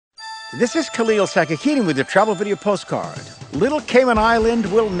This is Khalil Sakakini with the Travel Video Postcard. Little Cayman Island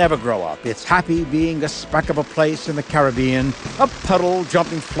will never grow up. It's happy being a speck of a place in the Caribbean, a puddle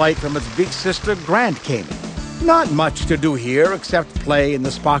jumping flight from its big sister, Grand Cayman. Not much to do here except play in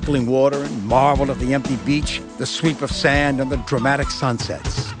the sparkling water and marvel at the empty beach, the sweep of sand, and the dramatic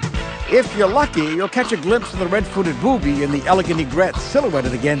sunsets. If you're lucky, you'll catch a glimpse of the red-footed booby and the elegant egret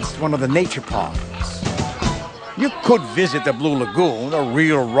silhouetted against one of the nature ponds. You could visit the Blue Lagoon, a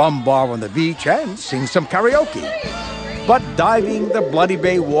real rum bar on the beach, and sing some karaoke. But diving the Bloody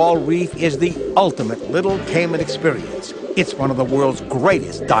Bay Wall Reef is the ultimate Little Cayman experience. It's one of the world's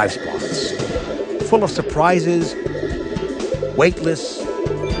greatest dive spots. Full of surprises, weightless,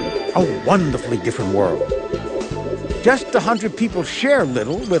 a wonderfully different world. Just 100 people share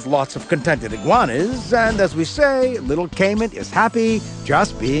Little with lots of contented iguanas, and as we say, Little Cayman is happy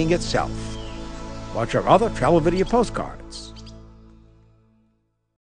just being itself. Watch our other travel video postcards.